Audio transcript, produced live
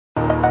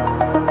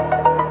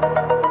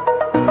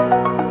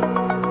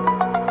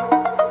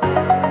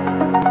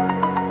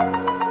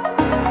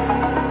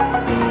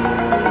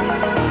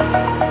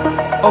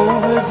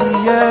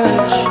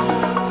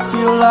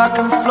like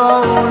I'm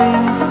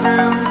floating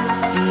through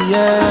the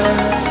air.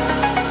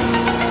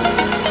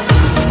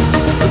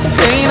 The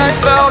pain I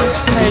felt is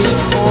paid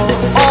for,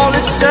 all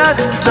is said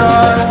and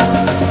done.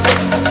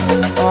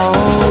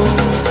 Oh,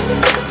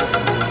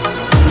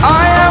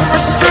 I am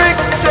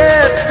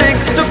restricted,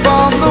 fixed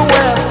upon the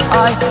web.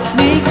 I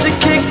need to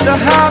kick the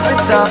habit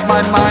that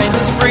my mind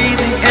is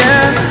breathing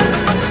in.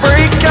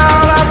 Break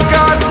out, I've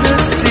got to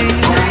see.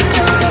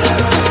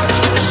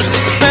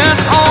 Spent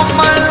all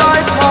my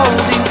life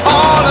holding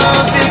all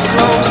of it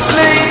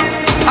closely.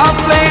 I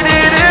played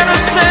it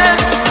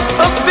innocent,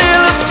 a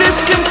feel of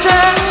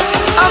discontent.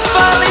 I'm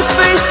finally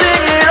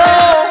facing it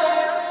all,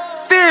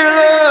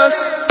 fearless.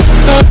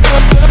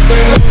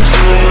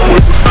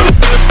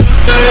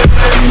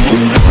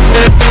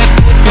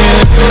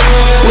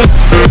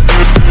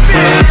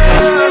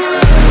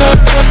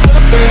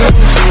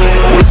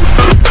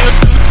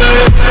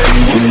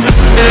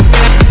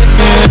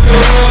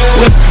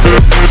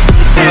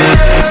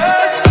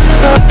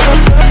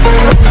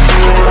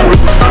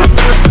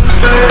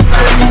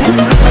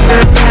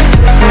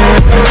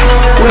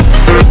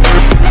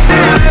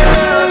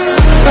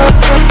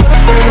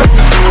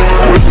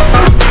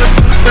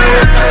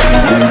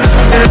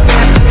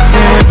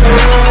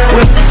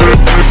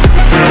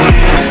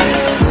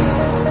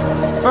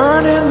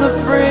 Burning the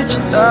bridge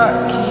that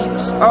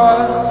keeps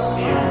us.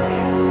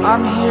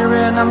 I'm here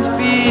and I'm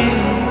fearless.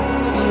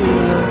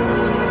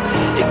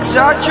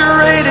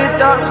 Exaggerated,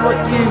 that's what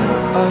you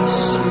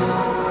assume.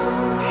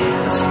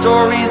 The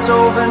story's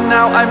over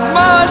now, I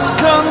must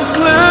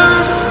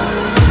conclude.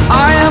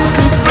 I am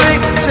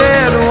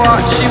conflicted,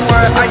 watching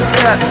where I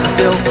step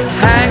still,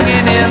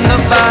 hanging in the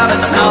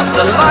balance. Not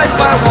the life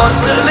I want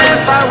to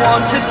live, I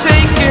want to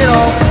take it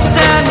all.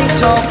 Standing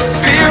tall,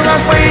 fear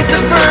I've weighed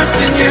the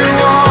person you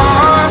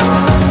are.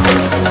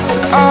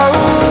 Oh,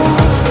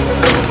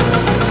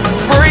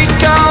 break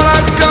out,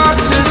 I've got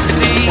to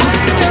see.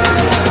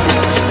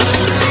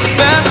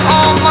 Spent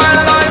all my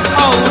life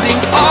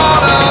holding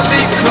all of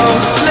it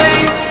closely.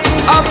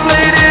 I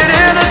played it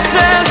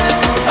innocent,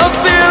 a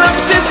feel of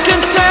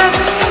discontent.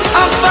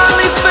 I'm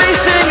finally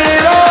facing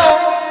it all,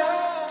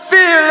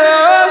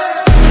 fearless.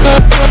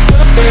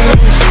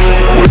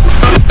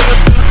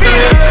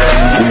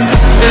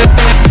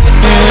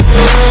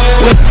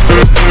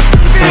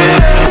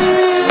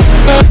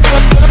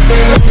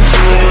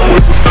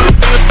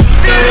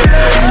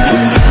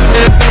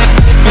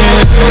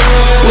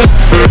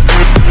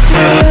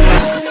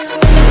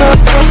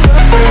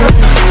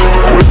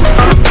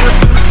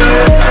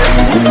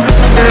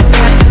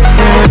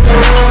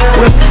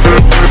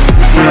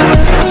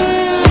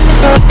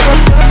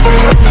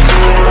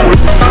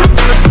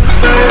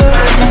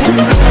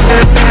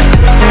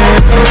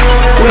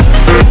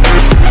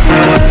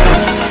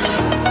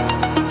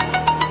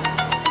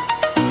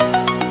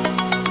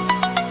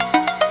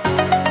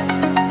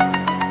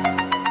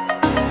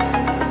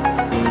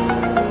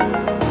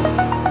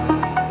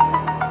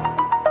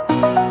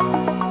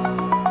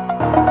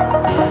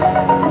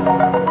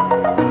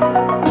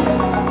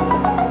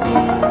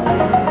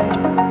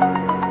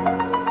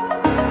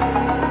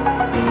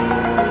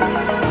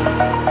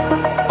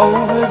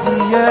 Over the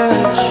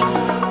edge,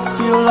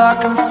 feel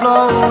like I'm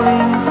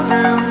floating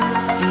through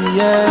the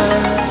air.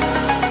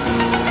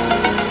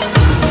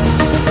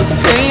 The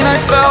pain I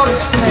felt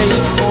is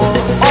paid for,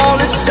 all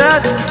is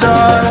said and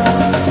done.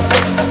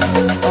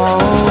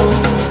 Oh,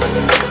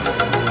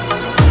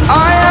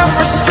 I am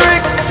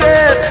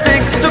restricted,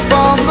 fixed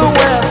upon the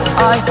web.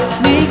 I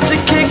need to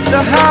kick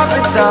the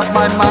habit that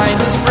my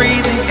mind is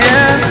breathing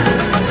in.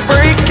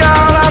 Break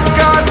out, I've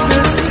got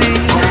to see.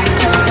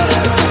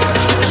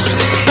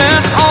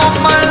 Spent all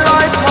my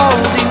life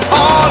holding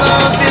all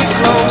of it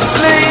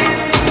closely.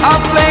 I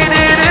played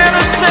it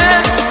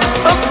innocent,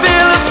 a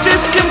feel of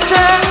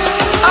discontent.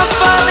 I'm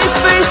finally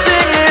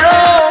facing it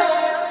all,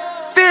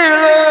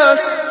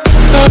 fearless.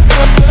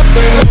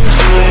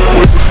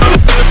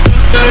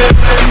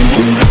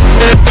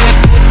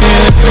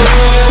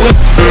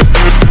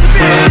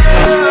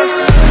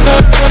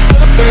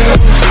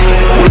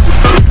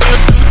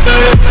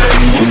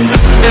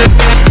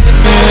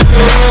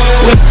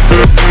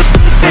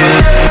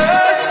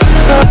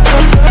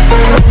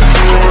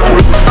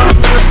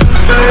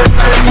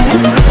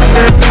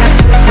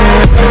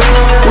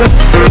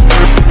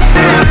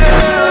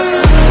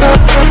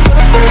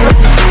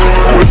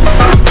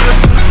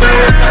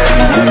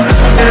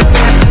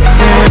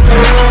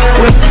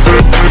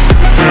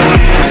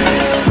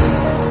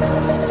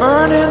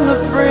 Burning the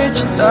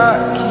bridge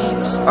that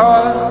keeps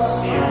us.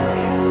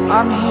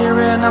 I'm here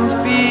and I'm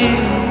fearless.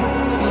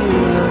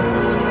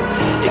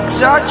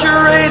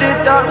 Exaggerated,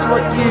 that's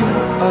what you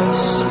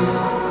assume.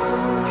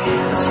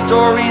 The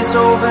story's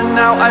over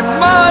now, I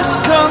must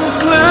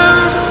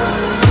conclude.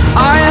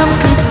 I am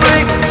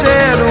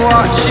conflicted,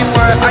 watching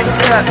where I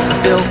step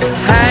still,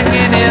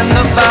 hanging in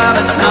the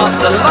balance. Not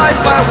the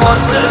life I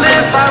want to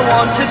live, I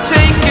want to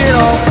take it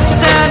all.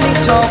 Standing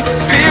tall,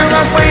 fear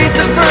I've weighed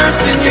the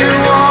person you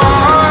are.